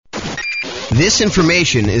This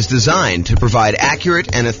information is designed to provide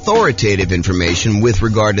accurate and authoritative information with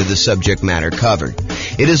regard to the subject matter covered.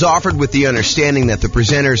 It is offered with the understanding that the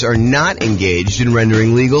presenters are not engaged in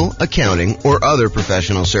rendering legal, accounting, or other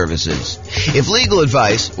professional services. If legal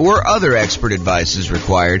advice or other expert advice is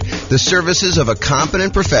required, the services of a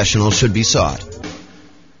competent professional should be sought.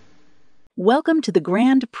 Welcome to the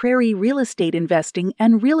Grand Prairie Real Estate Investing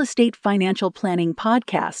and Real Estate Financial Planning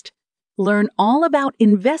podcast. Learn all about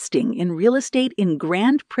investing in real estate in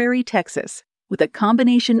Grand Prairie, Texas, with a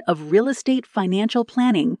combination of real estate financial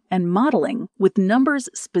planning and modeling with numbers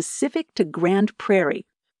specific to Grand Prairie,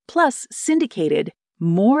 plus syndicated,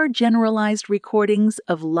 more generalized recordings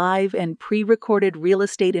of live and pre-recorded real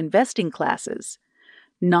estate investing classes,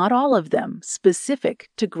 not all of them specific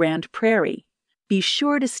to Grand Prairie. Be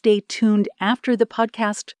sure to stay tuned after the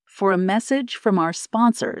podcast for a message from our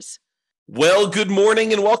sponsors. Well, good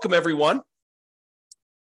morning and welcome, everyone.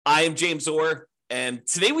 I am James Orr, and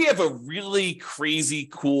today we have a really crazy,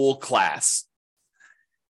 cool class.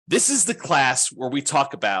 This is the class where we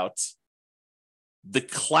talk about the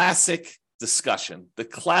classic discussion, the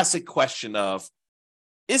classic question of,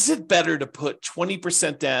 is it better to put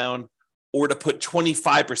 20% down or to put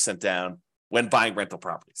 25% down when buying rental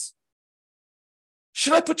properties?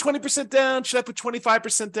 Should I put 20% down? Should I put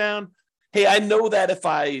 25% down? Hey, I know that if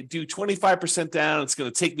I do 25% down, it's going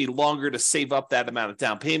to take me longer to save up that amount of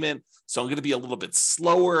down payment. So I'm going to be a little bit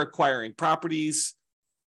slower acquiring properties.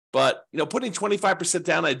 But, putting 25%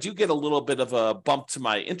 down, I do get a little bit of a bump to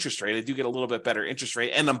my interest rate. I do get a little bit better interest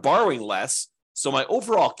rate, and I'm borrowing less. So my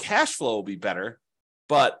overall cash flow will be better.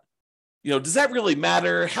 But, does that really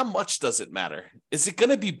matter? How much does it matter? Is it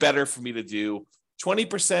going to be better for me to do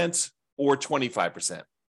 20% or 25%?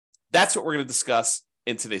 That's what we're going to discuss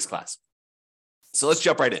in today's class. So let's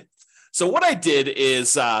jump right in. So what I did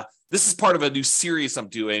is, this is part of a new series I'm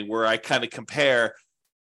doing where I kind of compare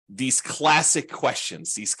these classic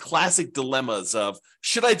questions, these classic dilemmas of,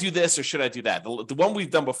 should I do this or should I do that? The one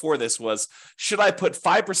we've done before this was, should I put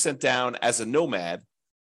 5% down as a nomad,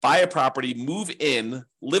 buy a property, move in,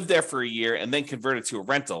 live there for a year, and then convert it to a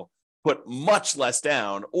rental, put much less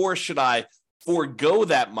down, or should I forego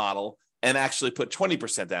that model and actually put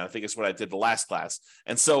 20% down? I think it's what I did the last class.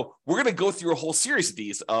 And so we're going to go through a whole series of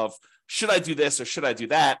these of, should I do this or should I do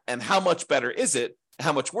that? And how much better is it?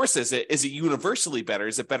 How much worse is it? Is it universally better?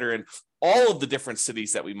 Is it better in all of the different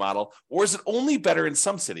cities that we model? Or is it only better in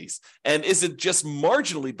some cities? And is it just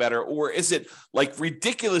marginally better? Or is it like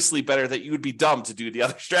ridiculously better that you would be dumb to do the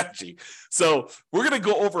other strategy? So we're going to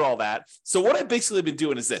go over all that. So what I've basically been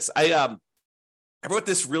doing is this. I wrote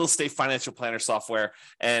this real estate financial planner software,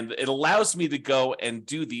 and it allows me to go and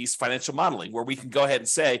do these financial modeling where we can go ahead and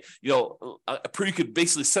say, you could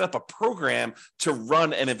basically set up a program to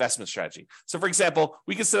run an investment strategy. So for example,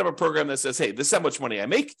 we can set up a program that says, hey, this is how much money I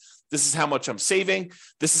make. This is how much I'm saving.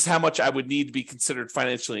 This is how much I would need to be considered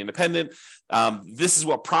financially independent. This is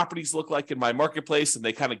what properties look like in my marketplace, and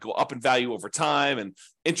they kind of go up in value over time, and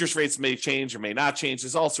interest rates may change or may not change.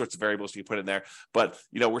 There's all sorts of variables you put in there, but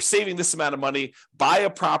we're saving this amount of money. Buy a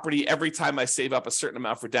property every time I save up a certain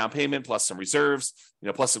amount for down payment, plus some reserves,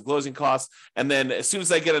 plus some closing costs. And then as soon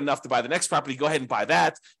as I get enough to buy the next property, go ahead and buy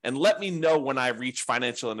that. And let me know when I reach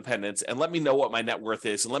financial independence, and let me know what my net worth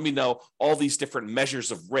is, and let me know all these different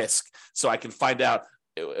measures of risk so I can find out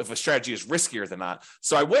if a strategy is riskier than not.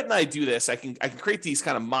 So I went and I do this. I can create these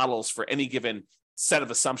kind of models for any given set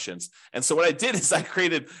of assumptions. And so what I did is I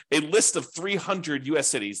created a list of 300 U.S.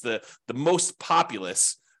 cities, the most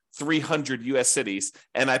populous 300 U.S. cities,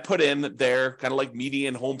 and I put in their kind of like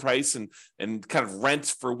median home price and kind of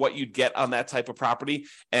rent for what you'd get on that type of property,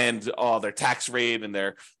 and their tax rate and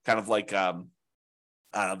their kind of like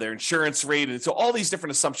their insurance rate, and so all these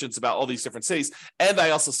different assumptions about all these different cities. And I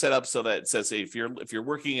also set up so that it says, hey, if you're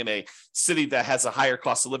working in a city that has a higher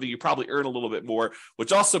cost of living, you probably earn a little bit more,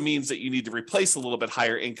 which also means that you need to replace a little bit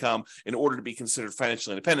higher income in order to be considered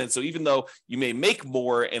financially independent. So even though you may make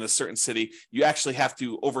more in a certain city, you actually have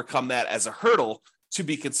to overcome that as a hurdle to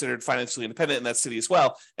be considered financially independent in that city as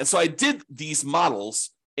well. And so I did these models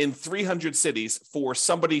in 300 cities for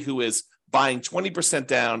somebody who is buying 20%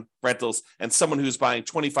 down rentals and someone who's buying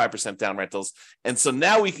 25% down rentals. And so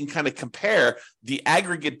now we can kind of compare the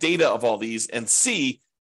aggregate data of all these and see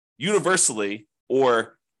universally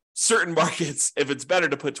or certain markets if it's better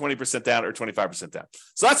to put 20% down or 25% down.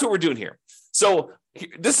 So that's what we're doing here. So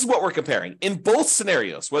this is what we're comparing. In both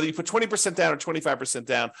scenarios, whether you put 20% down or 25%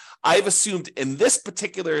 down, I've assumed in this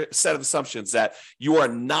particular set of assumptions that you are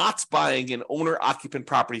not buying an owner-occupant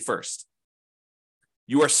property first.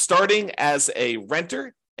 You are starting as a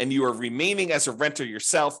renter and you are remaining as a renter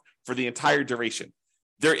yourself for the entire duration.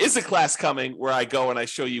 There is a class coming where I go and I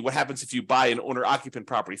show you what happens if you buy an owner-occupant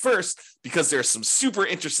property first, because there's some super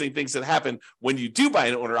interesting things that happen when you do buy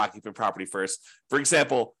an owner-occupant property first. For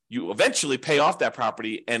example, you eventually pay off that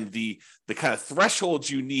property, and the kind of threshold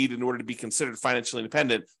you need in order to be considered financially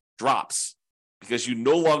independent drops, because you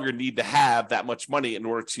no longer need to have that much money in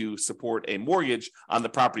order to support a mortgage on the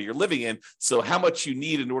property you're living in. So how much you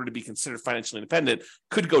need in order to be considered financially independent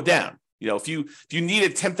could go down. If you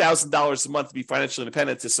needed $10,000 a month to be financially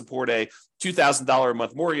independent to support a $2,000 a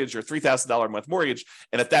month mortgage or $3,000 a month mortgage,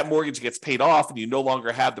 and if that mortgage gets paid off and you no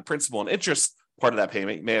longer have the principal and interest part of that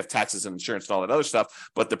payment, you may have taxes and insurance and all that other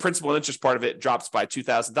stuff, but the principal and interest part of it drops by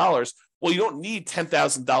 $2,000. Well, you don't need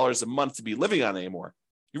 $10,000 a month to be living on anymore.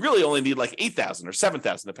 You really only need like $8,000 or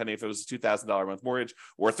 $7,000, depending if it was a $2,000 a month mortgage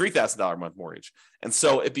or a $3,000 a month mortgage. And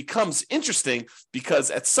so it becomes interesting,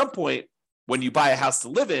 because at some point, when you buy a house to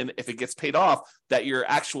live in, if it gets paid off, that your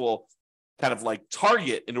actual kind of like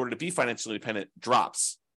target in order to be financially independent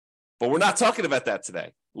drops. But we're not talking about that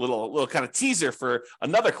today. Little kind of teaser for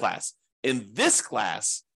another class. In this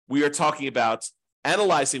class, we are talking about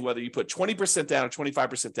analyzing whether you put 20% down or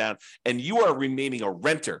 25% down, and you are remaining a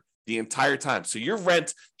renter the entire time. So your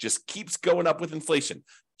rent just keeps going up with inflation,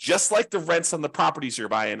 just like the rents on the properties you're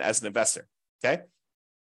buying as an investor. Okay.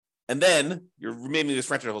 And then you're remaining this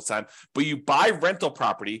renter the whole time, but you buy rental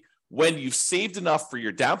property when you've saved enough for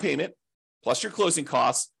your down payment, plus your closing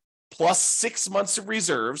costs, plus 6 months of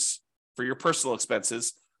reserves for your personal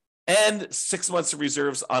expenses, and 6 months of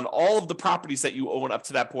reserves on all of the properties that you own up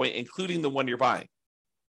to that point, including the one you're buying.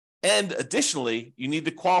 And additionally, you need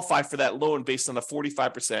to qualify for that loan based on a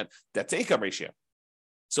 45% debt to income ratio.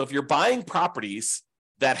 So if you're buying properties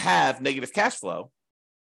that have negative cash flow,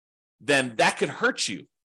 then that could hurt you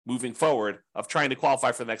moving forward of trying to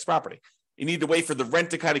qualify for the next property. You need to wait for the rent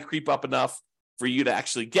to kind of creep up enough for you to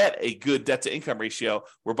actually get a good debt to income ratio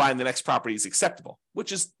where buying the next property is acceptable,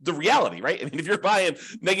 which is the reality, right? I mean, if you're buying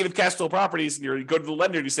negative cash flow properties and you go to the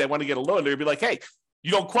lender and you say, I want to get a loan, they'll be like, hey, you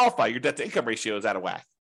don't qualify. Your debt to income ratio is out of whack.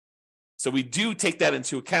 So we do take that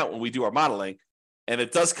into account when we do our modeling. And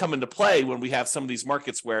it does come into play when we have some of these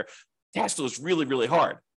markets where cash flow is really, really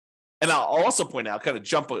hard. And I'll also point out, kind of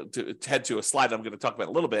jump to head to a slide I'm going to talk about in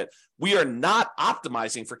a little bit, we are not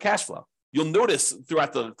optimizing for cash flow. You'll notice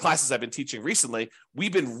throughout the classes I've been teaching recently,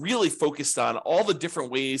 we've been really focused on all the different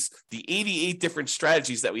ways, the 88 different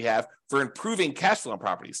strategies that we have for improving cash flow on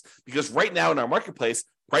properties. Because right now in our marketplace,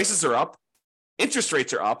 prices are up, interest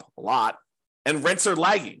rates are up a lot, and rents are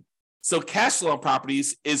lagging. So cash flow on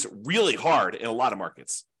properties is really hard in a lot of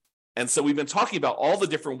markets. And so we've been talking about all the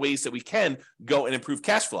different ways that we can go and improve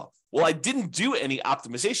cash flow. Well, I didn't do any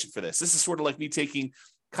optimization for this. This is sort of like me taking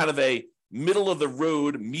kind of a middle of the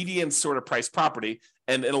road, median sort of price property.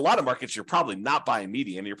 And in a lot of markets, you're probably not buying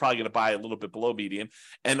median. You're probably going to buy a little bit below median.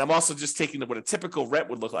 And I'm also just taking what a typical rent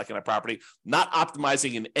would look like in a property, not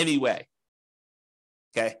optimizing in any way.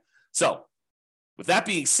 Okay. So with that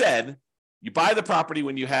being said, you buy the property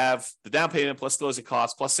when you have the down payment plus closing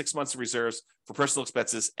costs, plus 6 months of reserves for personal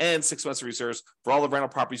expenses and 6 months of reserves for all the rental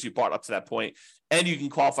properties you bought up to that point. And you can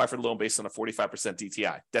qualify for the loan based on a 45%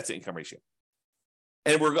 DTI, debt to income ratio.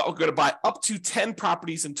 And we're going to buy up to 10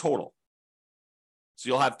 properties in total. So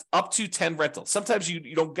you'll have up to 10 rentals. Sometimes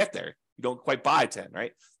you don't get there. You don't quite buy 10,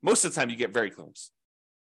 right? Most of the time you get very close.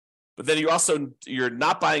 But then you're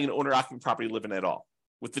not buying an owner-occupant property living at all.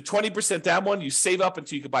 With the 20% down one, you save up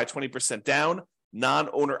until you can buy 20% down,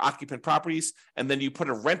 non-owner occupant properties, and then you put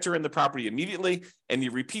a renter in the property immediately, and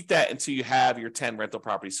you repeat that until you have your 10 rental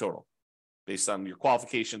properties total, based on your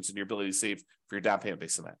qualifications and your ability to save for your down payment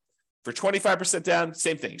based on that. For 25% down,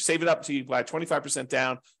 same thing. You save it up until you buy 25%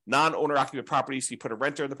 down, non-owner occupant properties, you put a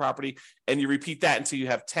renter in the property, and you repeat that until you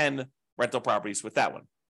have 10 rental properties with that one.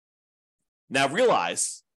 Now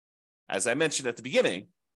realize, as I mentioned at the beginning,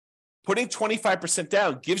 putting 25%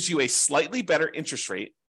 down gives you a slightly better interest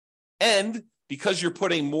rate. And because you're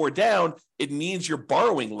putting more down, it means you're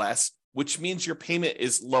borrowing less, which means your payment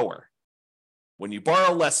is lower. When you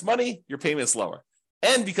borrow less money, your payment is lower.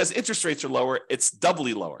 And because interest rates are lower, it's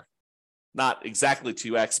doubly lower. Not exactly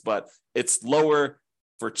 2x, but it's lower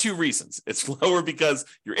for two reasons. It's lower because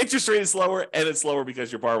your interest rate is lower, and it's lower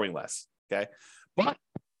because you're borrowing less. Okay. But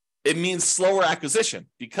it means slower acquisition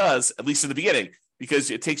because, at least in the beginning,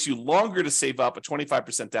 because it takes you longer to save up a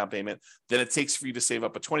 25% down payment than it takes for you to save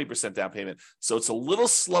up a 20% down payment. So it's a little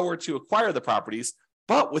slower to acquire the properties,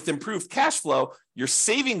 but with improved cash flow, your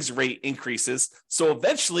savings rate increases. So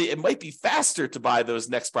eventually it might be faster to buy those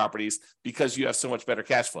next properties because you have so much better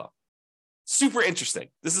cash flow. Super interesting.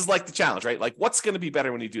 This is like the challenge, right? Like, what's going to be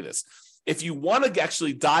better when you do this? if you want to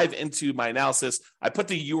actually dive into my analysis, I put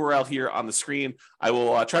the URL here on the screen. I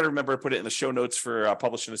will try to remember to put it in the show notes for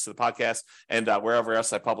publishing this to the podcast and wherever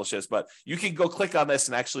else I publish this. But you can go click on this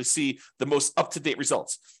and actually see the most up-to-date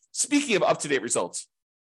results. Speaking of up-to-date results,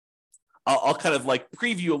 I'll kind of like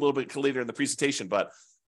preview a little bit later in the presentation, but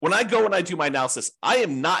when I go and I do my analysis, I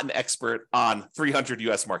am not an expert on 300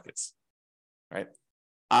 US markets, right?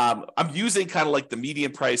 I'm using kind of like the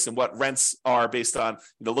median price and what rents are based on,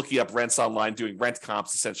 looking up rents online, doing rent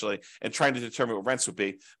comps essentially, and trying to determine what rents would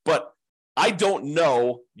be. But I don't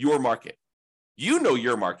know your market. You know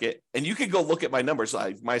your market, and you can go look at my numbers.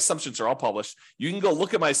 My assumptions are all published. You can go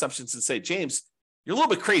look at my assumptions and say, James, you're a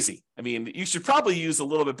little bit crazy. I mean, you should probably use a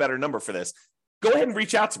little bit better number for this. Go ahead and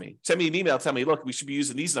reach out to me. Send me an email. Tell me, look, we should be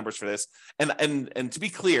using these numbers for this. And to be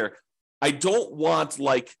clear, I don't want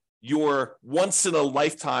like your once in a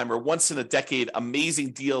lifetime or once in a decade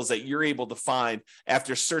amazing deals that you're able to find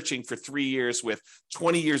after searching for 3 years with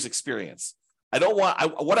 20 years experience.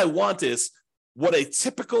 What I want is what a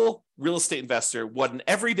typical real estate investor, what an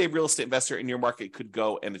everyday real estate investor in your market could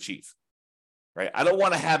go and achieve, right? I don't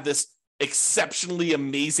want to have this exceptionally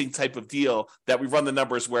amazing type of deal that we run the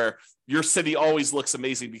numbers where your city always looks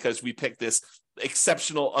amazing because we picked this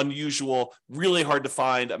exceptional, unusual, really hard to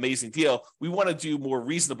find, amazing deal. We want to do more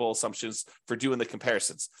reasonable assumptions for doing the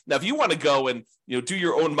comparisons. Now, if you want to go and do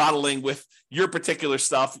your own modeling with your particular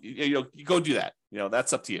stuff, you go do that.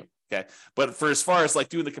 That's up to you. Okay. But for as far as like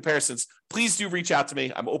doing the comparisons, please do reach out to me.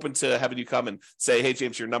 I'm open to having you come and say, hey,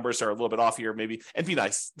 James, your numbers are a little bit off here, maybe, and be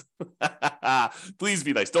nice. Please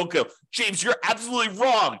be nice. Don't go, James, you're absolutely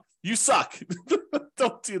wrong. You suck.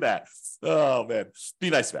 Don't do that. Oh, man. Be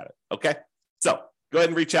nice about it. Okay. So go ahead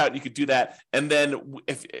and reach out and you could do that. And then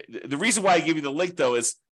if the reason why I gave you the link, though,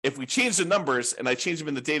 is if we change the numbers and I change them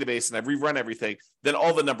in the database and I rerun everything, then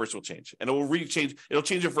all the numbers will change. And it'll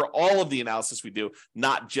change it for all of the analysis we do,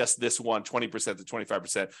 not just this one, 20% to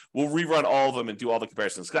 25%. We'll rerun all of them and do all the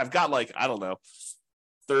comparisons. Because I've got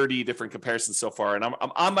 30 different comparisons so far, and I'm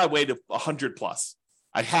on my way to 100 plus.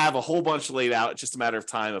 I have a whole bunch laid out. It's just a matter of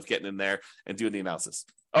time of getting in there and doing the analysis.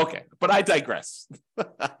 Okay, but I digress.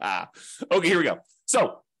 Okay, here we go.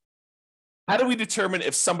 So how do we determine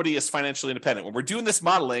if somebody is financially independent? When we're doing this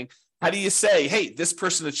modeling, how do you say, hey, this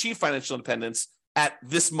person achieved financial independence at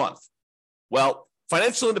this month? Well,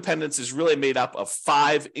 financial independence is really made up of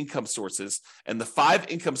 5 income sources, and the 5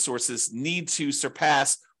 income sources need to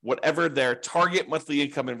surpass whatever their target monthly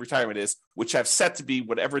income in retirement is, which I've set to be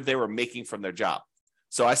whatever they were making from their job.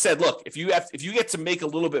 So I said, look, if you get to make a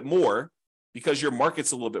little bit more because your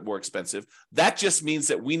market's a little bit more expensive, that just means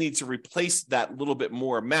that we need to replace that little bit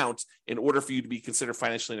more amount in order for you to be considered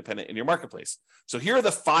financially independent in your marketplace. So here are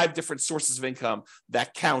the 5 different sources of income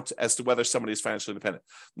that count as to whether somebody is financially independent.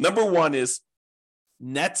 Number 1 is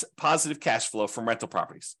net positive cash flow from rental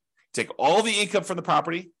properties. Take all the income from the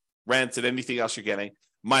property, rent, and anything else you're getting,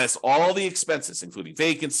 minus all the expenses, including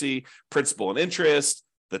vacancy, principal and interest,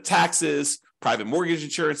 the taxes, private mortgage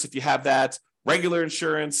insurance if you have that, regular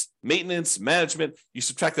insurance, maintenance, management. You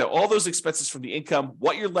subtract out all those expenses from the income.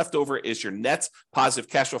 What you're left over is your net positive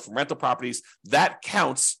cash flow from rental properties. That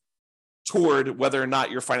counts toward whether or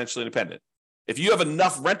not you're financially independent. If you have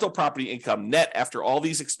enough rental property income net after all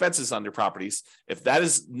these expenses on your properties, if that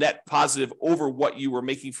is net positive over what you were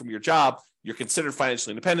making from your job, you're considered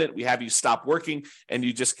financially independent. We have you stop working and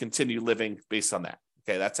you just continue living based on that.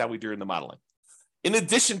 Okay, that's how we do in the modeling. In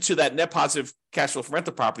addition to that net positive cash flow from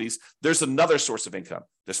rental properties, there's another source of income.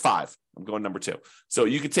 There's 5. I'm going number 2. So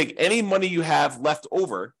you can take any money you have left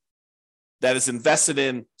over that is invested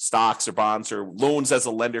in stocks or bonds or loans as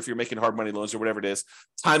a lender, if you're making hard money loans or whatever it is,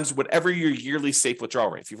 times whatever your yearly safe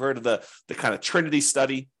withdrawal rate. If you've heard of the kind of Trinity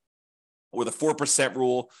study or the 4%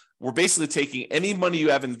 rule, we're basically taking any money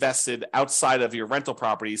you have invested outside of your rental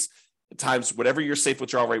properties times whatever your safe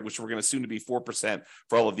withdrawal rate, which we're going to assume to be 4%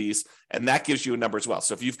 for all of these. And that gives you a number as well.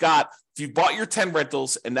 So if you've bought your 10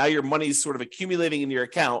 rentals and now your money is sort of accumulating in your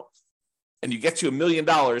account and you get to $1 million,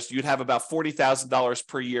 you'd have about $40,000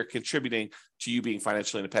 per year contributing to you being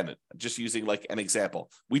financially independent. Just using like an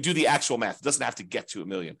example. We do the actual math. It doesn't have to get to $1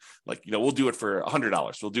 million. We'll do it for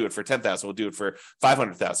 $100. We'll do it for $10,000. We'll do it for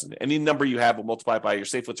 $500,000. Any number you have, we'll multiply by your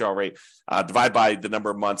safe withdrawal rate, divide by the number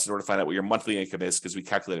of months in order to find out what your monthly income is, because we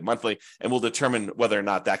calculate it monthly, and we'll determine whether or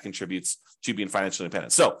not that contributes to being financially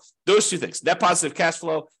independent. So those 2 things, net positive cash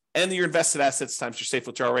flow and your invested assets times your safe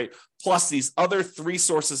withdrawal rate, plus these other 3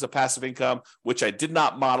 sources of passive income, which I did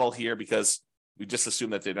not model here because we just assume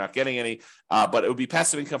that they're not getting any, but it would be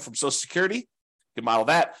passive income from Social Security. You can model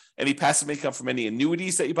that. Any passive income from any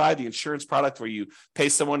annuities that you buy, the insurance product where you pay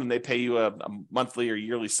someone and they pay you a monthly or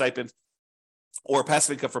yearly stipend. or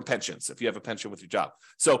passive income from pensions if you have a pension with your job.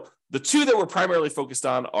 So the two that we're primarily focused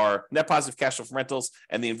on are net positive cash flow from rentals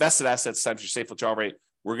and the invested assets times your safe withdrawal rate.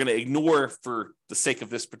 We're going to ignore, for the sake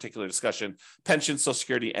of this particular discussion, pensions, Social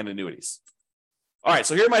Security, and annuities. All right,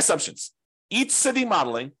 so here are my assumptions. Each city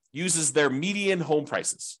modeling uses their median home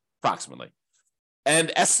prices, approximately,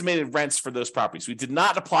 and estimated rents for those properties. We did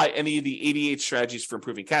not apply any of the 88 strategies for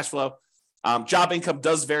improving cash flow. Job income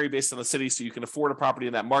does vary based on the city, so you can afford a property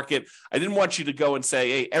in that market. I didn't want you to go and say,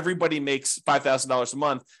 hey, everybody makes $5,000 a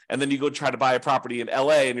month, and then you go try to buy a property in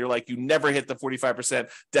LA, and you're like, you never hit the 45%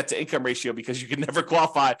 debt to income ratio because you can never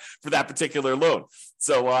qualify for that particular loan.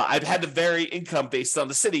 So I've had to vary income based on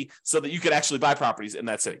the city so that you could actually buy properties in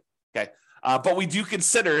that city. Okay. But we do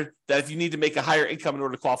consider that if you need to make a higher income in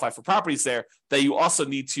order to qualify for properties there, that you also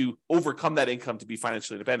need to overcome that income to be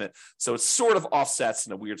financially independent. So it sort of offsets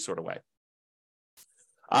in a weird sort of way.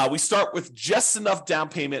 We start with just enough down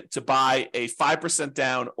payment to buy a 5%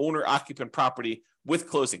 down owner-occupant property with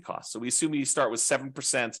closing costs. So we assume you start with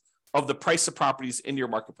 7% of the price of properties in your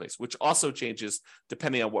marketplace, which also changes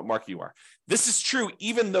depending on what market you are. This is true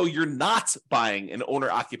even though you're not buying an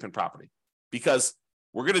owner-occupant property, because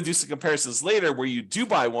we're going to do some comparisons later where you do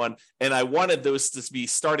buy one, and I wanted those to be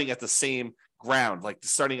starting at the same ground, like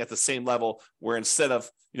starting at the same level, where instead of,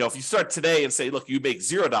 if you start today and say, look, you make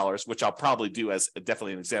 $0, which I'll probably do as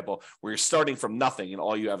definitely an example, where you're starting from nothing and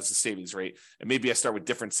all you have is a savings rate, and maybe I start with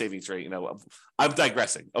different savings rate, I'm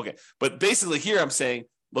digressing. Okay. But basically here I'm saying,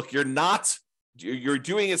 look, you're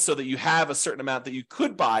doing it so that you have a certain amount that you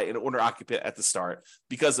could buy an owner occupant at the start,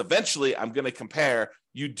 because eventually I'm going to compare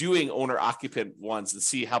you doing owner occupant ones and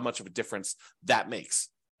see how much of a difference that makes.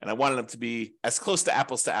 And I wanted them to be as close to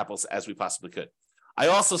apples as we possibly could. I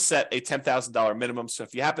also set a $10,000 minimum. So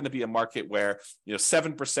if you happen to be a market where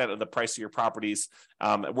 7% of the price of your properties,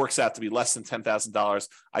 it works out to be less than $10,000,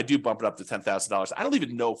 I do bump it up to $10,000. I don't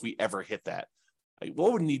even know if we ever hit that.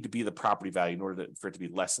 What would need to be the property value in order for it to be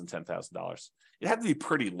less than $10,000? It had to be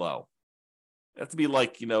pretty low. It had to be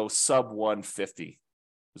like, sub 150.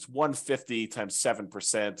 It's 150 times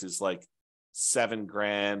 7% is like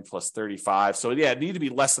 $7,000 plus 35. So yeah, it needed to be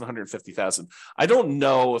less than 150,000. I don't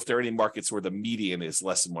know if there are any markets where the median is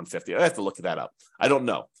less than 150. I have to look that up. I don't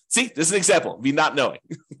know. See, this is an example of me not knowing.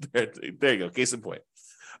 There you go. Case in point.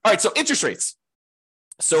 All right. So interest rates.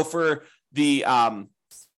 So for the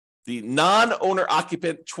non-owner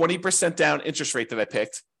occupant 20% down interest rate that I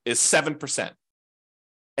picked is 7%.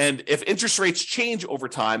 And if interest rates change over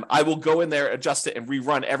time, I will go in there, adjust it, and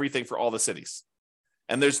rerun everything for all the cities.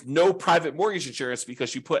 And there's no private mortgage insurance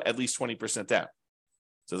because you put at least 20% down.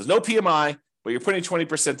 So there's no PMI, but you're putting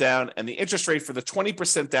 20% down, and the interest rate for the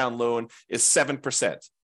 20% down loan is 7%.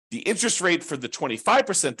 The interest rate for the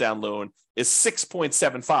 25% down loan is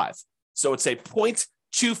 6.75. So it's a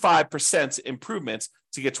 0.25% improvement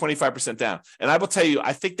to get 25% down. And I will tell you,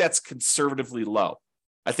 I think that's conservatively low.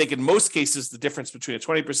 I think in most cases, the difference between a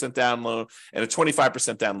 20% down loan and a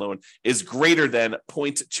 25% down loan is greater than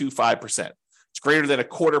 0.25%. It's greater than a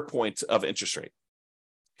quarter point of interest rate.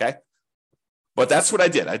 Okay. But that's what I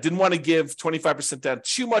did. I didn't want to give 25% down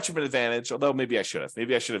too much of an advantage, although maybe I should have.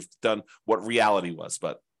 Maybe I should have done what reality was,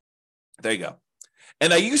 but there you go.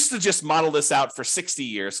 And I used to just model this out for 60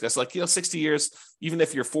 years. Because 60 years, even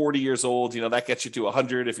if you're 40 years old, that gets you to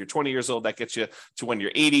 100. If you're 20 years old, that gets you to when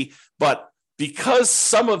you're 80. But because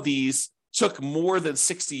some of these took more than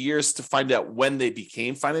 60 years to find out when they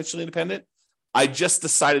became financially independent, I just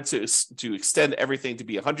decided to extend everything to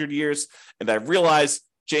be 100 years. And I realized,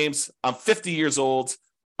 James, I'm 50 years old.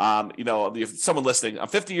 If someone listening, I'm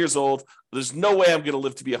 50 years old. There's no way I'm going to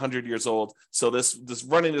live to be 100 years old. So this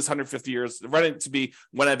running this 150 years, running to be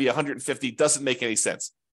when I be 150 doesn't make any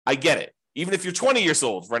sense. I get it. Even if you're 20 years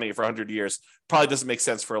old, running it for 100 years probably doesn't make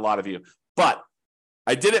sense for a lot of you. But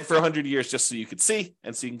I did it for 100 years just so you could see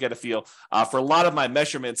and so you can get a feel. For a lot of my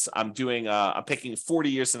measurements, I'm picking 40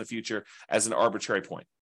 years in the future as an arbitrary point.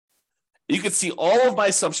 You can see all of my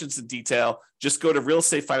assumptions in detail. Just go to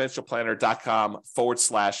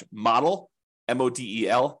realestatefinancialplanner.com/model,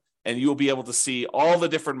 MODEL, and you will be able to see all the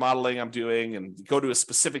different modeling I'm doing and go to a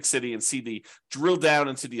specific city and see the drill down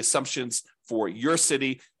into the assumptions for your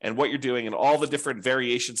city and what you're doing and all the different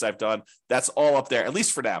variations I've done. That's all up there, at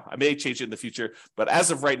least for now. I may change it in the future, but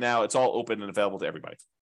as of right now, it's all open and available to everybody.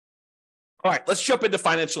 All right, let's jump into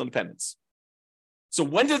financial independence. So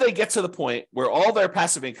when do they get to the point where all their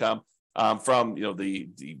passive income from the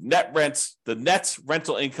net rent, the net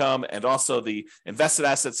rental income, and also the invested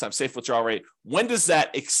assets times safe withdrawal rate, when does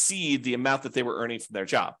that exceed the amount that they were earning from their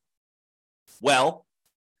job? Well,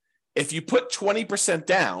 if you put 20%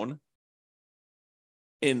 down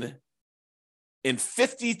in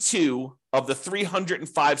 52 of the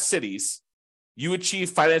 305 cities, you achieve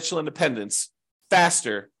financial independence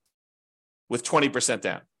faster with 20%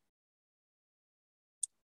 down.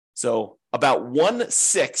 So about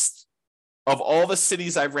 1/6 of all the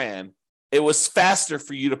cities I ran, it was faster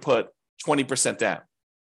for you to put 20% down.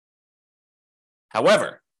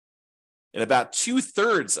 However, in about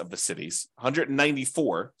 2/3 of the cities,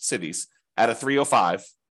 194 cities out of 305,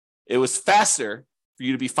 it was faster for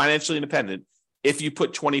you to be financially independent if you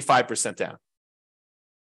put 25% down.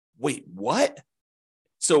 Wait, what?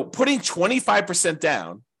 So putting 25%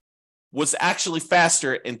 down was actually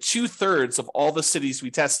faster in 2/3 of all the cities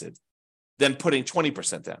we tested than putting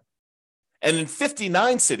 20% down. And in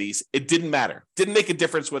 59 cities, it didn't matter. Didn't make a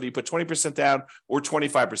difference whether you put 20% down or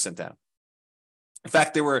 25% down. In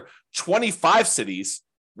fact, there were 25 cities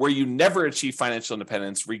where you never achieved financial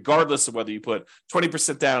independence, regardless of whether you put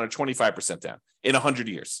 20% down or 25% down in 100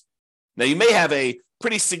 years. Now, you may have a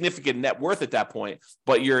pretty significant net worth at that point,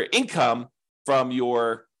 but your income from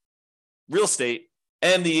your real estate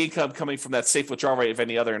and the income coming from that safe withdrawal rate of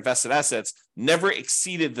any other invested assets never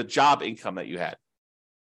exceeded the job income that you had.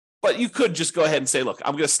 But you could just go ahead and say, look,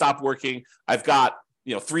 I'm going to stop working. I've got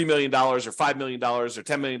 $3 million or $5 million or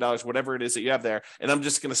 $10 million, whatever it is that you have there, and I'm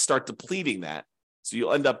just going to start depleting that. So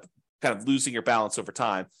you'll end up kind of losing your balance over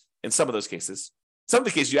time in some of those cases. Some of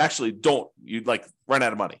the cases you actually don't, you run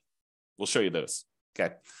out of money. We'll show you those.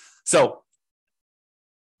 Okay. So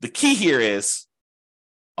the key here is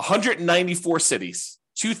 194 cities,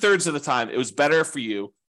 2/3 of the time, it was better for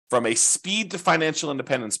you from a speed to financial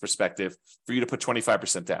independence perspective for you to put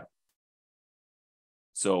 25% down.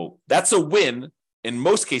 So that's a win in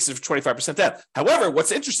most cases for 25% down. However,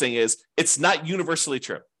 what's interesting is it's not universally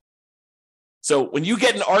true. So when you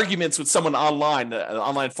get in arguments with someone online, an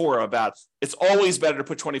online forum about it's always better to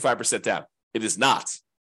put 25% down, it is not.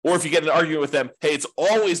 Or if you get in an argument with them, hey, it's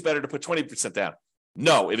always better to put 20% down.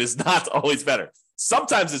 No, it is not always better.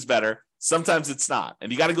 Sometimes it's better, sometimes it's not.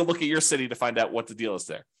 And you got to go look at your city to find out what the deal is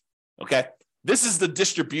there. Okay? This is the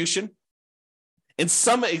distribution. In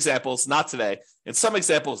some examples, not today, in some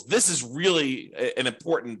examples, this is really an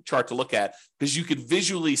important chart to look at because you could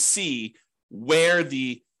visually see where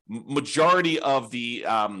the majority of the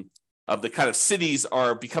kind of cities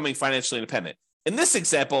are becoming financially independent. In this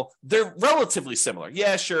example, they're relatively similar.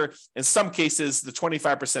 Yeah, sure. In some cases, the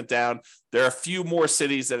 25% down, there are a few more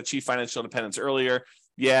cities that achieve financial independence earlier.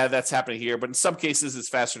 Yeah, that's happening here. But in some cases, it's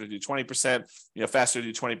faster to do 20%, faster to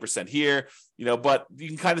do 20% here, but you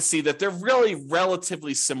can kind of see that they're really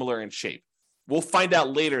relatively similar in shape. We'll find out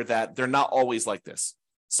later that they're not always like this.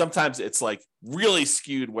 Sometimes it's like really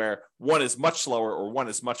skewed where one is much slower or one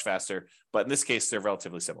is much faster. But in this case, they're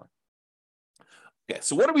relatively similar. Okay,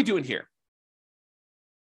 so what are we doing here?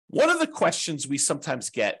 One of the questions we sometimes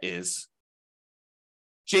get is,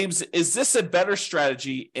 James, is this a better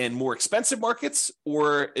strategy in more expensive markets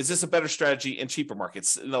or is this a better strategy in cheaper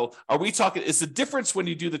markets? Are we talking, is the difference when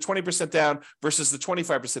you do the 20% down versus the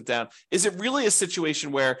 25% down, is it really a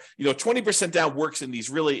situation where, 20% down works in these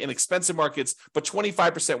really inexpensive markets, but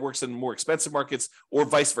 25% works in more expensive markets or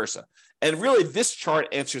vice versa? And really this chart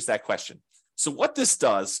answers that question. So what this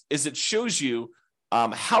does is it shows you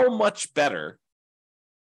how much better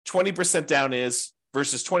 20% down is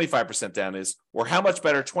versus 25% down is, or how much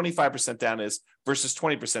better 25% down is versus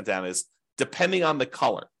 20% down is, depending on the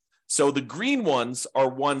color. So the green ones are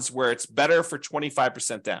ones where it's better for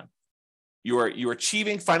 25% down. You're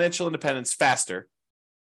achieving financial independence faster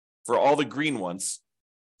for all the green ones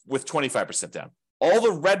with 25% down. All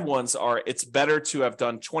the red ones are it's better to have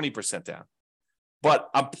done 20% down. But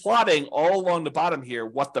I'm plotting all along the bottom here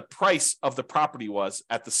what the price of the property was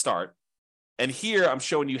at the start. And here I'm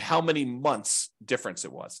showing you how many months difference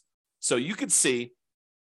it was. So you can see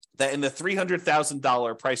that in the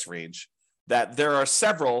 $300,000 price range, that there are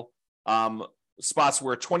several spots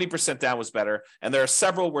where 20% down was better, and there are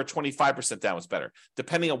several where 25% down was better,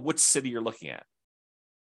 depending on which city you're looking at.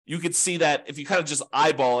 You can see that if you kind of just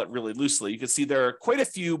eyeball it really loosely, you can see there are quite a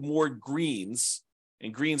few more greens,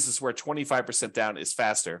 and greens is where 25% down is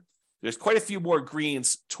faster. There's quite a few more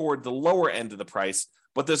greens toward the lower end of the price,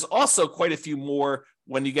 but there's also quite a few more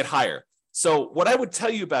when you get higher. So what I would tell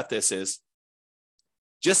you about this is,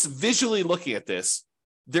 just visually looking at this,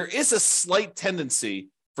 there is a slight tendency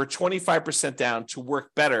for 25% down to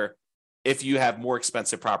work better if you have more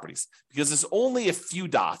expensive properties, because there's only a few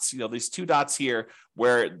dots, these two dots here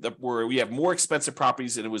where we have more expensive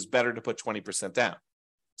properties and it was better to put 20% down.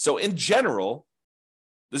 So in general,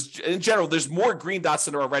 there's more green dots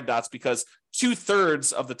than there are red dots because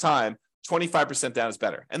 2/3 of the time, 25% down is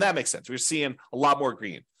better. And that makes sense. We're seeing a lot more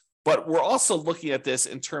green. But we're also looking at this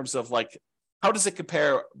in terms of how does it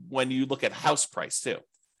compare when you look at house price too?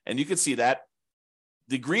 And you can see that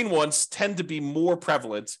the green ones tend to be more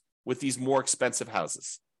prevalent with these more expensive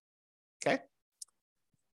houses. Okay.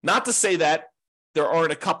 Not to say that there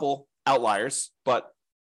aren't a couple outliers, but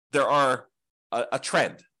there are a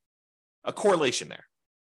trend, a correlation there.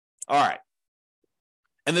 All right.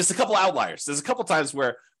 And there's a couple outliers. There's a couple times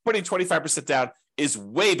where putting 25% down is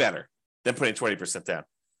way better than putting 20% down.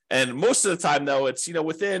 And most of the time, though, it's,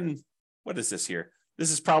 within, what is this here?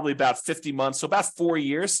 This is probably about 50 months, so about 4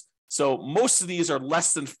 years. So most of these are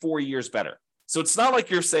less than 4 years better. So it's not like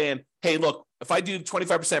you're saying, hey, look, if I do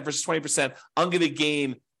 25% versus 20%, I'm going to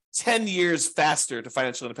gain 10 years faster to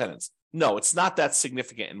financial independence. No, it's not that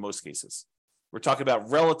significant in most cases. We're talking about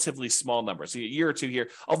relatively small numbers, a year or two here.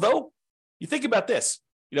 Although, you think about this,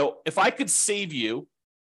 if I could save you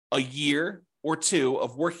a year or two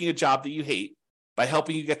of working a job that you hate by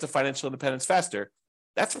helping you get to financial independence faster,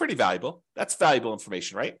 that's pretty valuable. That's valuable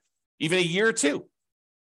information, right? Even a year or two,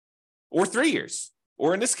 or 3 years,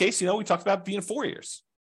 or in this case, we talked about being 4 years.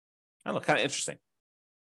 I don't know, kind of interesting.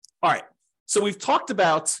 All right, so we've talked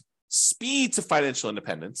about speed to financial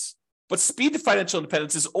independence, but speed to financial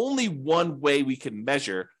independence is only one way we can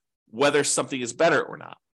measure whether something is better or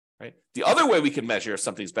not, right? The other way we can measure if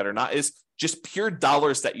something's better or not is just pure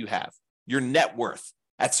dollars that you have, your net worth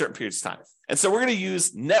at certain periods of time. And so we're going to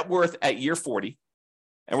use net worth at year 40,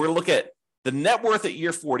 and we're going to look at the net worth at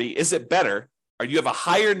year 40. Is it better, or do you have a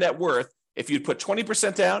higher net worth if you put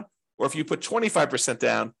 20% down or if you put 25%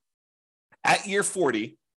 down at year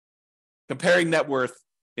 40, comparing net worth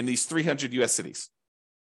in these 300 U.S. cities?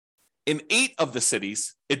 In 8 of the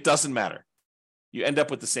cities, it doesn't matter. You end up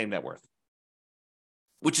with the same net worth,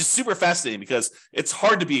 which is super fascinating because it's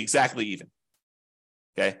hard to be exactly even.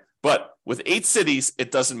 Okay. But with 8 cities,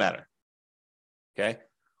 it doesn't matter. Okay.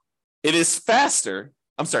 It is faster.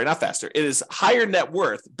 I'm sorry, not faster. It is higher net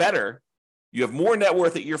worth, better. You have more net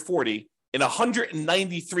worth at year 40 in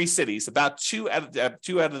 193 cities, about two-thirds,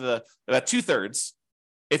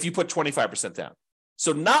 if you put 25% down.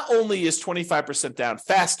 So not only is 25% down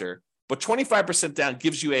faster, but 25% down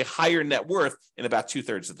gives you a higher net worth in about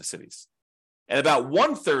 2/3 of the cities. And about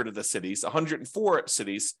 1/3 of the cities, 104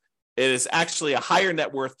 cities, it is actually a higher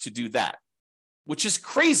net worth to do that, which is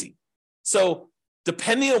crazy. So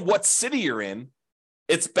depending on what city you're in,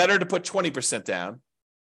 it's better to put 20% down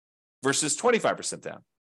versus 25% down.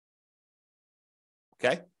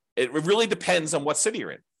 Okay? It really depends on what city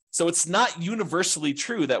you're in. So it's not universally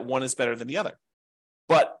true that one is better than the other.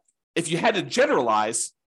 But if you had to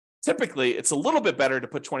generalize, typically it's a little bit better to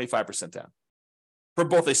put 25% down. From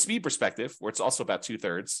both a speed perspective, where it's also about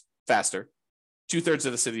 2/3 faster, 2/3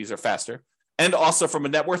 of the cities are faster, and also from a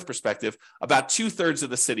net worth perspective, about 2/3 of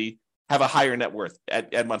the city have a higher net worth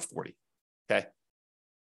at month 40. Okay.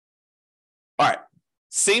 All right.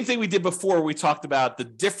 Same thing we did before. We talked about the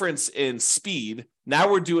difference in speed.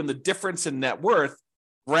 Now we're doing the difference in net worth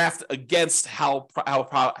graphed against how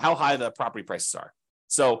high the property prices are.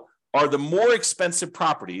 So are the more expensive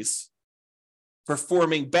properties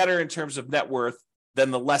performing better in terms of net worth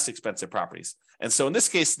than the less expensive properties? And so in this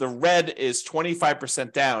case, the red is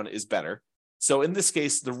 25% down is better. So in this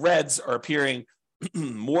case, the reds are appearing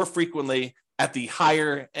more frequently at the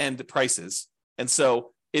higher end prices. And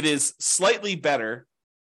so it is slightly better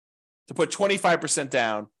to put 25%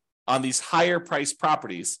 down on these higher priced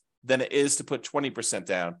properties than it is to put 20%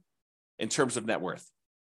 down in terms of net worth.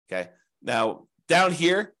 Okay. Now down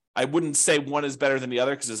here, I wouldn't say one is better than the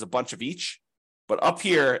other because there's a bunch of each. But up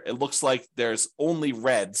here, it looks like there's only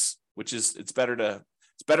reds, which is it's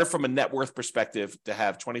better from a net worth perspective to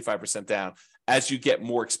have 25% down as you get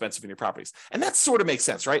more expensive in your properties. And that sort of makes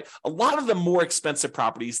sense, right? A lot of the more expensive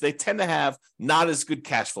properties, they tend to have not as good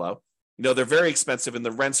cash flow. They're very expensive and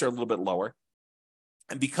the rents are a little bit lower.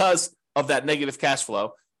 And because of that negative cash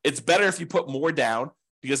flow, it's better if you put more down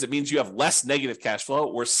because it means you have less negative cash flow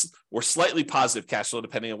or slightly positive cash flow,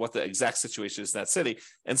 depending on what the exact situation is in that city.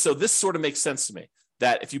 And so this sort of makes sense to me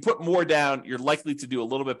that if you put more down, you're likely to do a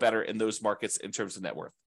little bit better in those markets in terms of net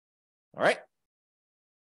worth. All right.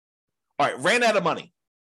 All right. Ran out of money.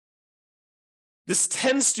 This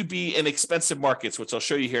tends to be in expensive markets, which I'll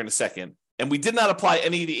show you here in a second. And we did not apply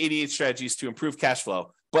any of the 88 strategies to improve cash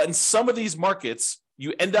flow. But in some of these markets,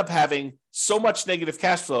 you end up having so much negative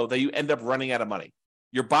cash flow that you end up running out of money.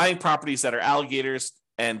 You're buying properties that are alligators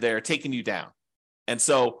and they're taking you down. And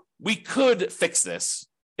so we could fix this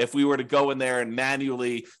if we were to go in there and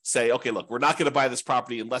manually say, okay, look, we're not going to buy this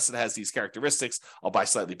property unless it has these characteristics. I'll buy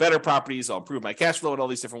slightly better properties. I'll improve my cash flow in all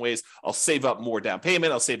these different ways. I'll save up more down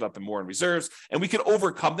payment. I'll save up more in reserves. And we can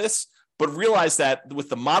overcome this. but realize that with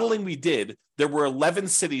the modeling we did, there were 11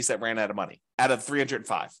 cities that ran out of money out of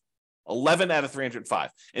 305. 11 out of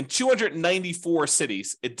 305. In 294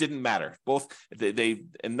 cities, it didn't matter.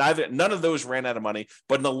 None of those ran out of money,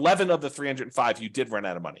 but in 11 of the 305, you did run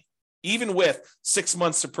out of money, even with 6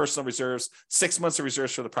 months of personal reserves, 6 months of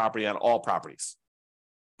reserves for the property on all properties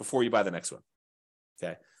before you buy the next one.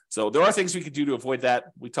 Okay. So there are things we could do to avoid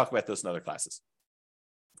that. We talk about those in other classes.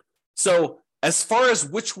 So as far as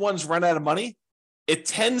which ones run out of money, it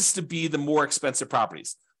tends to be the more expensive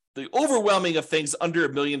properties. The overwhelming of things under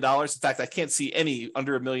 $1 million. In fact, I can't see any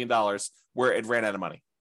under $1 million where it ran out of money.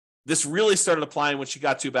 This really started applying when she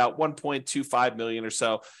got to about 1.25 million or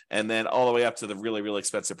so, and then all the way up to the really, really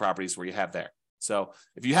expensive properties where you have there. So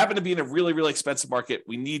if you happen to be in a really, really expensive market,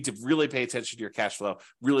 we need to really pay attention to your cash flow,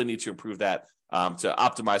 really need to improve that, to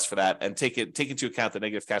optimize for that, and take into account the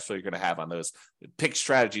negative cash flow you're going to have on those. Pick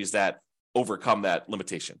strategies that overcome that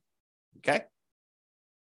limitation. Okay?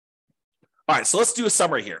 All right, so let's do a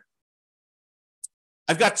summary here.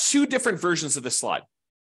 I've got two different versions of this slide.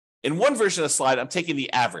 In one version of the slide, I'm taking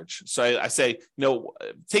the average. So I say,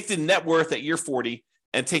 take the net worth at year 40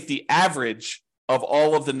 and take the average of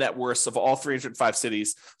all of the net worths of all 305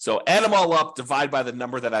 cities. So add them all up, divide by the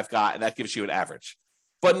number that I've got, and that gives you an average.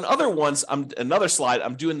 But in other ones, another slide,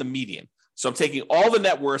 I'm doing the median. So I'm taking all the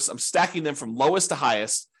net worths, I'm stacking them from lowest to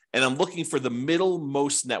highest, and I'm looking for the middle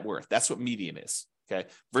most net worth. That's what median is. Okay,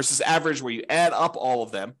 versus average, where you add up all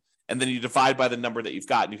of them and then you divide by the number that you've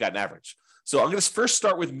got, and you've got an average. So I'm going to first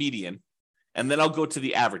start with median, and then I'll go to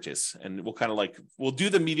the averages, and we'll do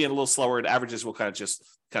the median a little slower, and averages we'll kind of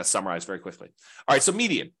summarize very quickly. All right, so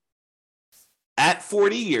median. At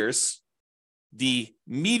 40 years, the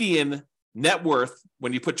median net worth,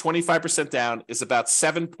 when you put 25% down, is about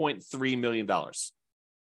 $7.3 million.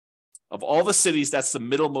 Of all the cities, that's the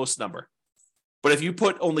middlemost number. But if you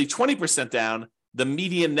put only 20% down, the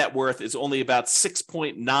median net worth is only about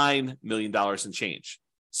 $6.9 million in change.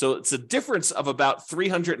 So it's a difference of about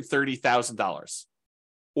 $330,000,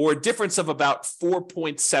 or a difference of about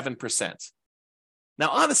 4.7%. Now,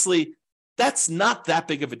 honestly, that's not that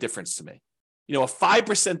big of a difference to me. A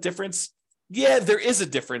 5% difference, yeah, there is a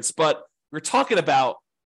difference, but we're talking about,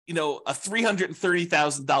 a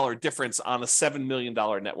 $330,000 difference on a $7 million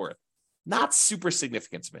net worth. Not super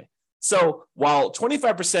significant to me. So while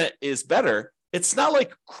 25% is better, it's not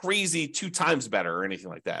like crazy 2 times better or anything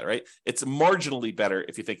like that, right? It's marginally better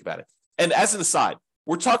if you think about it. And as an aside,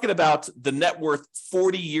 we're talking about the net worth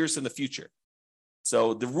 40 years in the future.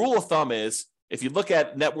 So the rule of thumb is, if you look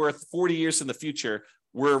at net worth 40 years in the future,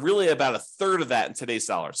 we're really about a third of that in today's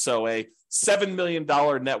dollars. So a $7 million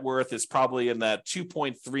net worth is probably in that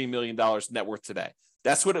 $2.3 million net worth today.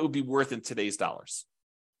 That's what it would be worth in today's dollars.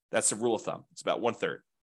 That's the rule of thumb. It's about 1/3.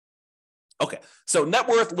 Okay, so net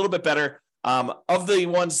worth a little bit better. Of the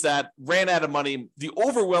ones that ran out of money, the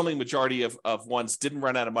overwhelming majority of ones didn't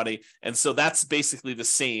run out of money. And so that's basically the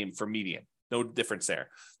same for median. No difference there.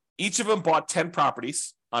 Each of them bought 10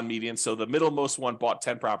 properties on median. So the middlemost one bought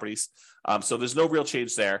 10 properties. So there's no real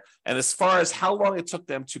change there. And as far as how long it took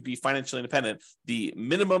them to be financially independent, the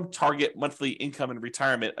minimum target monthly income and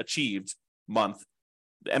retirement achieved month,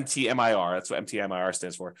 the MTMIR, that's what MTMIR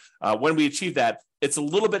stands for. When we achieve that, it's a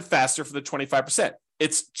little bit faster for the 25%.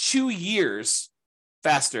 It's 2 years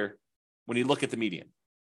faster when you look at the median.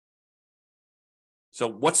 So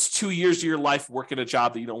what's 2 years of your life working a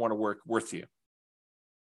job that you don't want to work worth to you?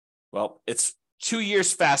 Well, it's 2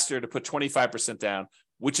 years faster to put 25% down,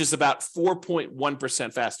 which is about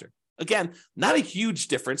 4.1% faster. Again, not a huge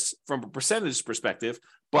difference from a percentage perspective,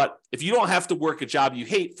 but if you don't have to work a job you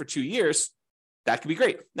hate for 2 years, that could be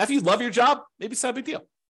great. Now, if you love your job, maybe it's not a big deal.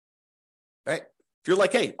 Right? If you're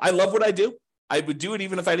like, hey, I love what I do, I would do it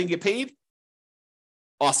even if I didn't get paid.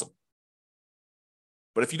 Awesome.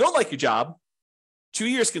 But if you don't like your job, 2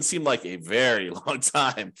 years can seem like a very long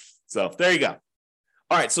time. So there you go.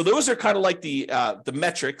 All right. So those are kind of like the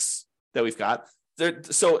metrics that we've got.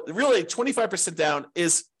 So really 25% down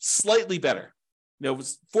is slightly better. It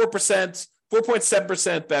was 4%,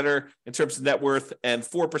 4.7% better in terms of net worth, and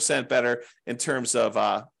 4% better in terms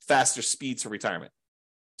of faster speed to retirement,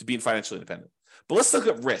 to being financially independent. But let's look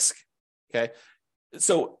at risk. Okay.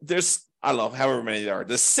 So there's, I don't know, however many there are.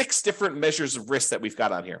 There's 6 different measures of risk that we've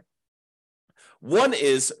got on here. One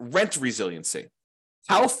is rent resiliency.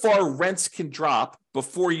 How far rents can drop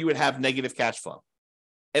before you would have negative cash flow.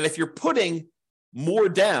 And if you're putting more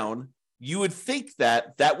down, you would think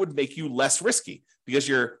that that would make you less risky because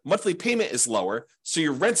your monthly payment is lower. So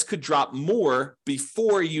your rents could drop more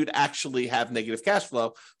before you'd actually have negative cash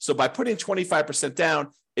flow. So by putting 25%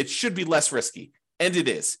 down, it should be less risky. And it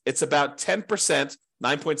is. It's about 10%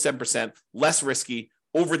 9.7% less risky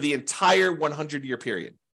over the entire 100-year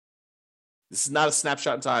period. This is not a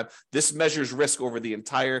snapshot in time. This measures risk over the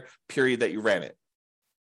entire period that you ran it.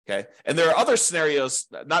 Okay. And there are other scenarios,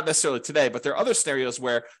 not necessarily today, but there are other scenarios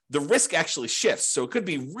where the risk actually shifts. So it could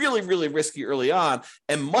be really, really risky early on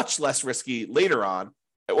and much less risky later on,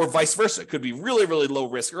 or vice versa. It could be really, really low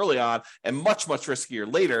risk early on and much, much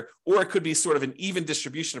riskier later, or it could be sort of an even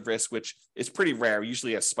distribution of risk, which is pretty rare.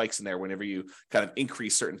 Usually have spikes in there whenever you kind of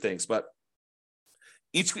increase certain things, but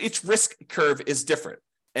each risk curve is different.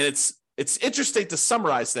 And it's interesting to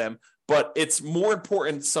summarize them, but it's more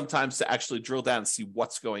important sometimes to actually drill down and see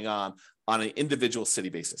what's going on an individual city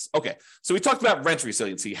basis. Okay, so we talked about rent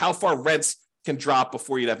resiliency, how far rents can drop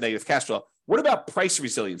before you'd have negative cash flow. What about price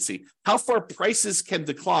resiliency? How far prices can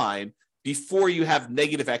decline before you have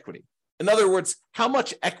negative equity? In other words, how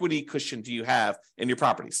much equity cushion do you have in your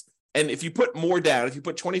properties? And if you put more down, if you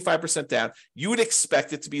put 25% down, you would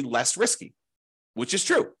expect it to be less risky, which is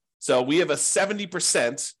true. So we have a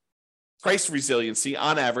 70% price resiliency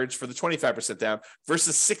on average for the 25% down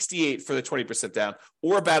versus 68 for the 20% down,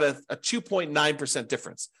 or about a 2.9%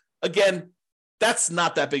 difference. Again, that's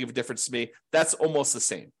not that big of a difference to me. That's almost the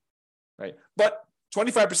same, right? But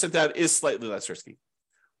 25% down is slightly less risky.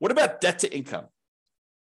 What about debt to income?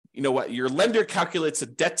 You know what? Your lender calculates a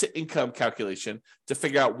debt to income calculation to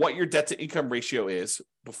figure out what your debt to income ratio is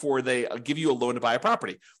before they give you a loan to buy a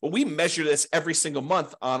property. Well, we measure this every single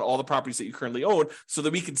month on all the properties that you currently own so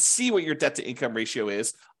that we can see what your debt to income ratio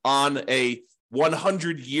is on a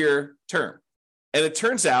 100-year term. And it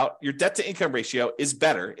turns out your debt to income ratio is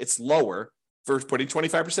better. It's lower for putting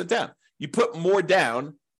 25% down. You put more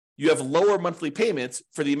down, you have lower monthly payments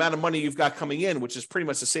for the amount of money you've got coming in, which is pretty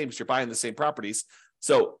much the same as you're buying the same properties.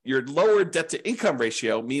 So your lower debt to income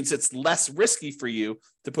ratio means it's less risky for you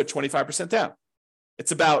to put 25% down.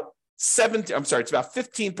 It's about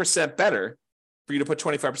 15% better for you to put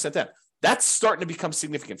 25% down. That's starting to become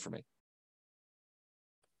significant for me.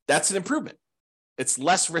 That's an improvement. It's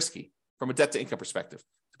less risky from a debt to income perspective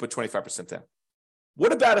to put 25% down.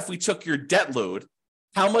 What about if we took your debt load,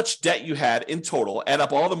 how much debt you had in total, add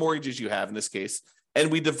up all the mortgages you have in this case, and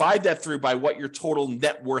we divide that through by what your total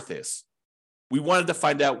net worth is? We wanted to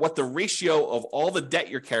find out what the ratio of all the debt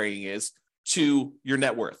you're carrying is to your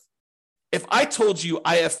net worth. If I told you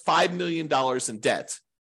I have $5 million in debt,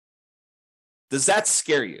 does that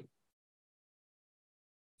scare you?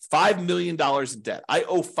 $5 million in debt. I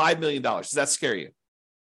owe $5 million. Does that scare you?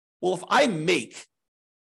 Well, if I make,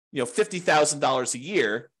 $50,000 a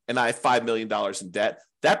year and I have $5 million in debt,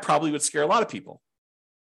 that probably would scare a lot of people.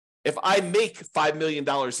 If I make $5 million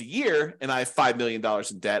a year and I have $5 million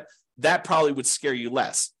in debt, that probably would scare you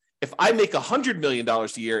less. If I make $100 million a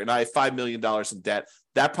year and I have $5 million in debt,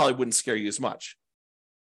 that probably wouldn't scare you as much.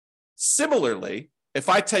 Similarly, if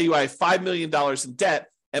I tell you I have $5 million in debt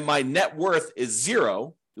and my net worth is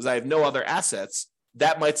zero because I have no other assets,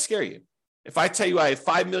 that might scare you. If I tell you I have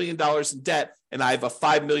 $5 million in debt and I have a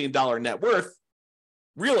 $5 million net worth,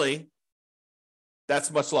 really, that's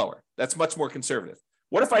much lower. That's much more conservative.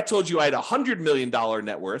 What if I told you I had a $100 million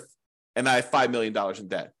net worth and I have $5 million in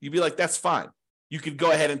debt? You'd be like, that's fine. You could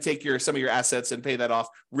go ahead and take some of your assets and pay that off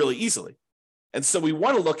really easily. And so we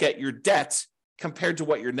want to look at your debt compared to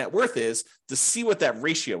what your net worth is to see what that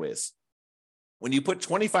ratio is. When you put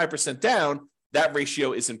 25% down, that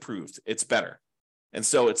ratio is improved. It's better. And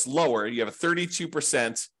so it's lower. You have a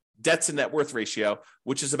 32% debt to net worth ratio,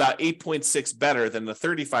 which is about 8.6 better than the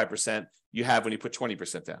 35% you have when you put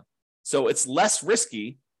 20% down. So it's less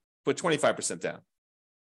risky to put 25% down.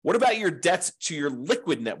 What about your debt to your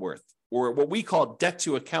liquid net worth, or what we call debt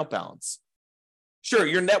to account balance? Sure,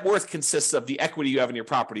 your net worth consists of the equity you have in your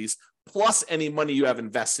properties, plus any money you have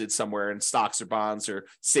invested somewhere in stocks or bonds or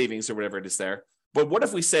savings or whatever it is there. But what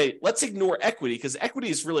if we say, let's ignore equity, because equity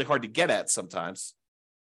is really hard to get at sometimes.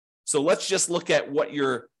 So let's just look at what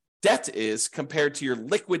your debt is compared to your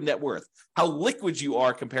liquid net worth, how liquid you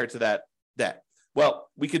are compared to that debt. Well,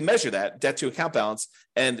 we can measure that, debt to account balance,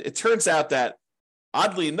 and it turns out that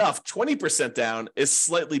oddly enough, 20% down is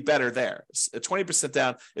slightly better there. 20%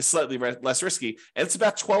 down is slightly less risky, and it's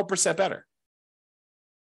about 12% better.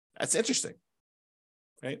 That's interesting,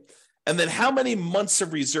 right? And then how many months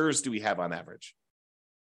of reserves do we have on average?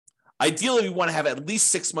 Ideally, we want to have at least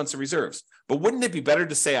 6 months of reserves, but wouldn't it be better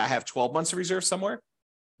to say I have 12 months of reserves somewhere?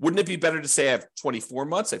 Wouldn't it be better to say I have 24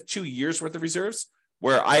 months, I have 2 years worth of reserves,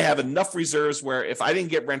 where I have enough reserves where if I didn't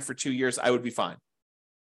get rent for 2 years, I would be fine?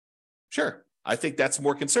 Sure. I think that's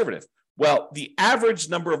more conservative. Well, the average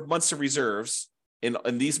number of months of reserves in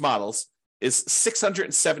these models is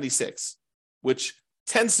 676, which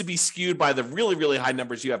tends to be skewed by the really, really high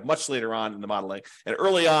numbers you have much later on in the modeling. And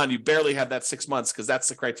early on, you barely had that 6 months because that's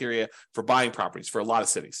the criteria for buying properties for a lot of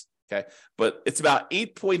cities. Okay. But it's about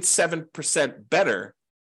 8.7% better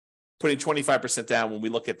putting 25% down when we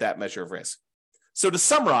look at that measure of risk. So to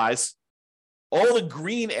summarize, all the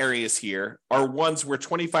green areas here are ones where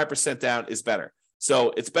 25% down is better.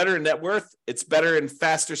 So it's better in net worth. It's better in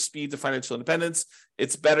faster speed to financial independence.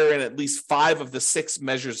 It's better in at least 5 of the 6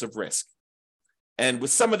 measures of risk. And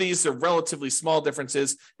with some of these, they're relatively small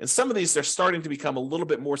differences. And some of these, they're starting to become a little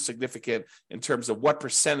bit more significant in terms of what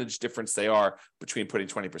percentage difference they are between putting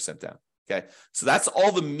 20% down. Okay. So that's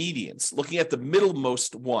all the medians, looking at the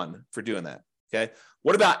middlemost one for doing that. Okay.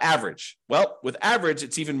 What about average? Well, with average,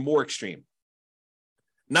 it's even more extreme.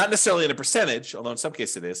 Not necessarily in a percentage, although in some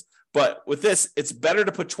cases it is, but with this, it's better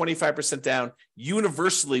to put 25% down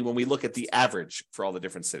universally when we look at the average for all the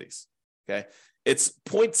different cities. Okay. It's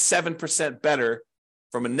 0.7% better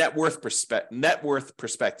from a net worth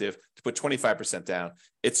perspective to put 25% down.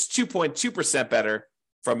 It's 2.2% better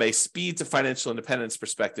from a speed to financial independence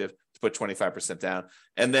perspective to put 25% down.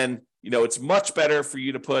 And then, it's much better for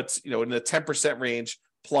you to put, in the 10% range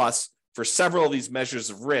plus for several of these measures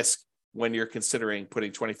of risk when you're considering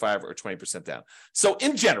putting 25 or 20% down. So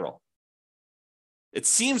in general, it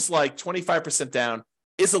seems like 25% down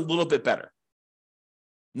is a little bit better.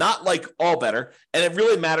 Not like all better. And it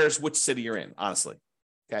really matters which city you're in, honestly.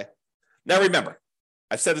 Okay. Now remember,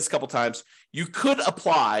 I've said this a couple times, you could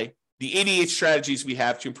apply the 88 strategies we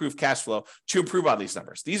have to improve cash flow to improve on these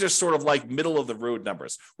numbers. These are sort of like middle of the road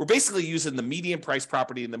numbers. We're basically using the median price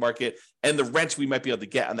property in the market and the rent we might be able to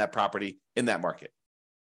get on that property in that market.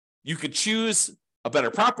 You could choose a better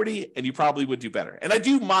property and you probably would do better. And I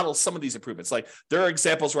do model some of these improvements. Like there are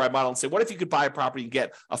examples where I model and say, what if you could buy a property and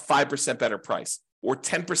get a 5% better price or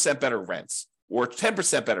 10% better rents or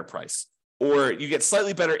 10% better price, or you get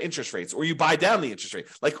slightly better interest rates, or you buy down the interest rate.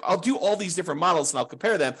 Like I'll do all these different models and I'll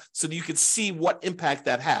compare them so that you can see what impact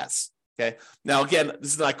that has. Okay. Now, again,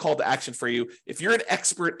 this is my call to action for you. If you're an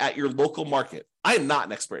expert at your local market, I am not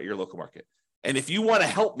an expert at your local market. And if you want to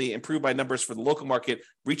help me improve my numbers for the local market,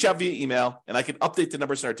 reach out via email and I can update the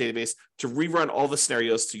numbers in our database to rerun all the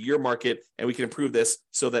scenarios to your market. And we can improve this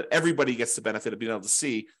so that everybody gets the benefit of being able to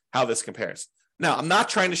see how this compares. Now, I'm not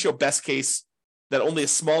trying to show best case that only a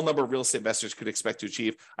small number of real estate investors could expect to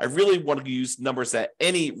achieve. I really want to use numbers that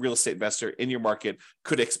any real estate investor in your market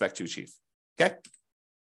could expect to achieve. Okay.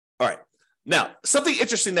 All right. Now, something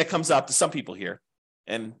interesting that comes up to some people here,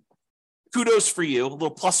 and kudos for you, a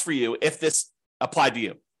little plus for you if this applied to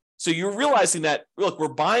you. So you're realizing that, look, we're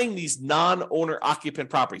buying these non-owner occupant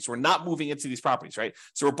properties. We're not moving into these properties, right?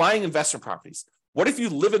 So we're buying investment properties. What if you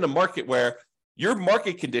live in a market where your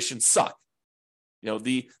market conditions suck?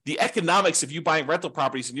 The economics of you buying rental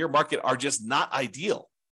properties in your market are just not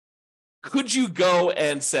ideal. Could you go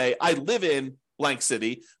and say, I live in blank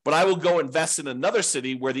city, but I will go invest in another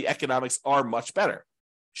city where the economics are much better?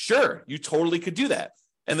 Sure, you totally could do that.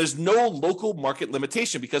 And there's no local market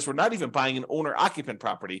limitation because we're not even buying an owner-occupant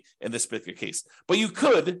property in this particular case. But you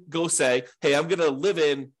could go say, hey, I'm going to live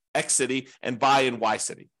in X city and buy in Y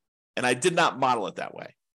city. And I did not model it that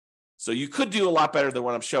way. So you could do a lot better than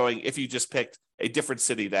what I'm showing if you just picked a different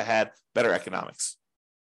city that had better economics.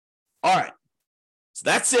 All right. So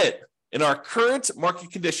that's it. In our current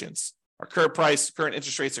market conditions, our current price, current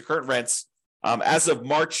interest rates, or current rents, as of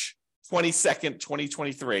March 22nd,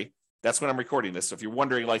 2023, that's when I'm recording this. So if you're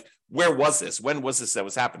wondering, like, where was this? When was this that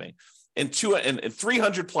was happening? In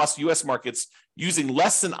 300 plus US markets using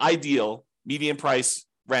less than ideal median price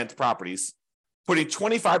rent properties, putting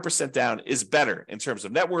 25% down is better in terms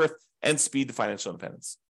of net worth and speed to financial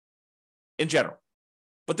independence in general.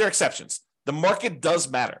 But there are exceptions. The market does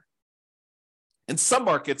matter. In some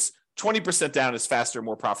markets, 20% down is faster,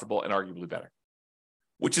 more profitable, and arguably better,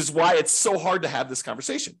 which is why it's so hard to have this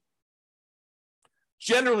conversation.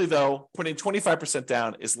 Generally, though, putting 25%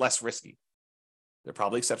 down is less risky. There are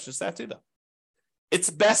probably exceptions to that too, though. It's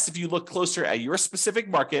best if you look closer at your specific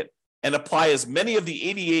market and apply as many of the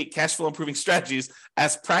 88 cash flow improving strategies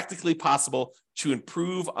as practically possible to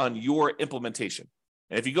improve on your implementation.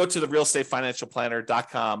 And if you go to the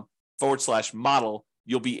realestateFinancialPlanner.com/model,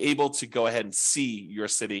 you'll be able to go ahead and see your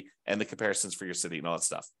city and the comparisons for your city and all that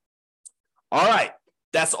stuff. All right.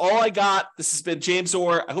 That's all I got. This has been James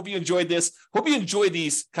Orr. I hope you enjoyed this. Hope you enjoyed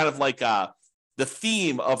these kind of like the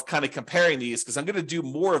theme of kind of comparing these, because I'm going to do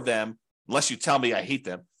more of them, unless you tell me I hate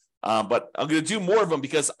them. But I'm going to do more of them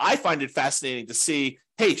because I find it fascinating to see,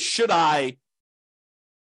 hey, should I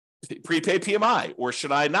prepay PMI, or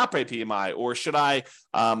should I not pay PMI, or should I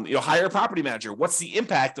hire a property manager? What's the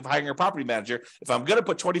impact of hiring a property manager? If I'm going to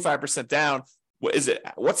put 25% down, What is it?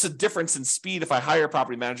 What's the difference in speed if I hire a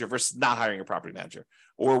property manager versus not hiring a property manager?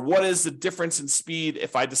 Or what is the difference in speed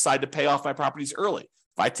if I decide to pay off my properties early?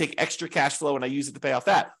 If I take extra cash flow and I use it to pay off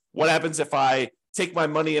that, what happens if I take my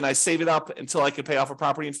money and I save it up until I can pay off a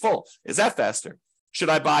property in full? Is that faster? Should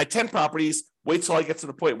I buy 10 properties, wait till I get to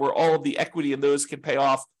the point where all of the equity in those can pay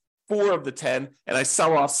off 4 of the 10, and I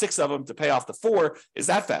sell off 6 of them to pay off the 4? Is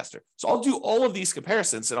that faster? So I'll do all of these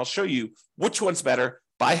comparisons and I'll show you which one's better,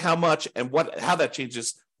 by how much, and how that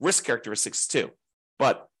changes risk characteristics too.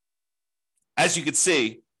 But as you can see,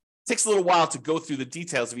 it takes a little while to go through the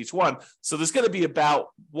details of each one. So there's going to be about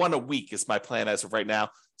one a week is my plan as of right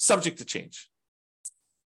now, subject to change.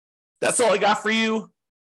 That's all I got for you.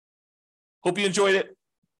 Hope you enjoyed it.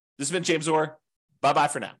 This has been James Orr. Bye-bye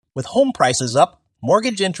for now. With home prices up,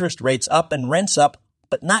 mortgage interest rates up, and rents up,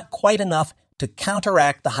 but not quite enough to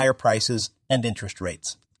counteract the higher prices and interest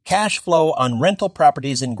rates. Cash flow on rental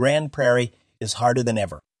properties in Grand Prairie is harder than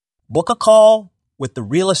ever. Book a call with the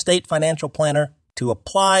Real Estate Financial Planner to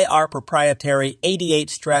apply our proprietary 88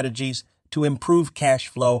 strategies to improve cash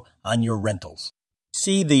flow on your rentals.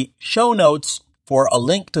 See the show notes for a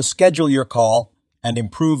link to schedule your call and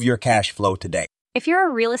improve your cash flow today. If you're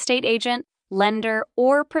a real estate agent, lender,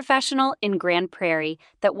 or professional in Grand Prairie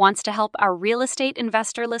that wants to help our real estate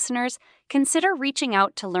investor listeners, consider reaching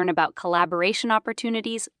out to learn about collaboration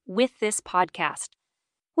opportunities with this podcast.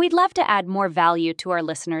 We'd love to add more value to our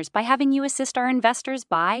listeners by having you assist our investors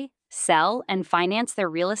buy, sell, and finance their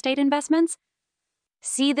real estate investments.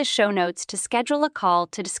 See the show notes to schedule a call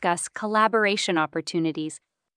to discuss collaboration opportunities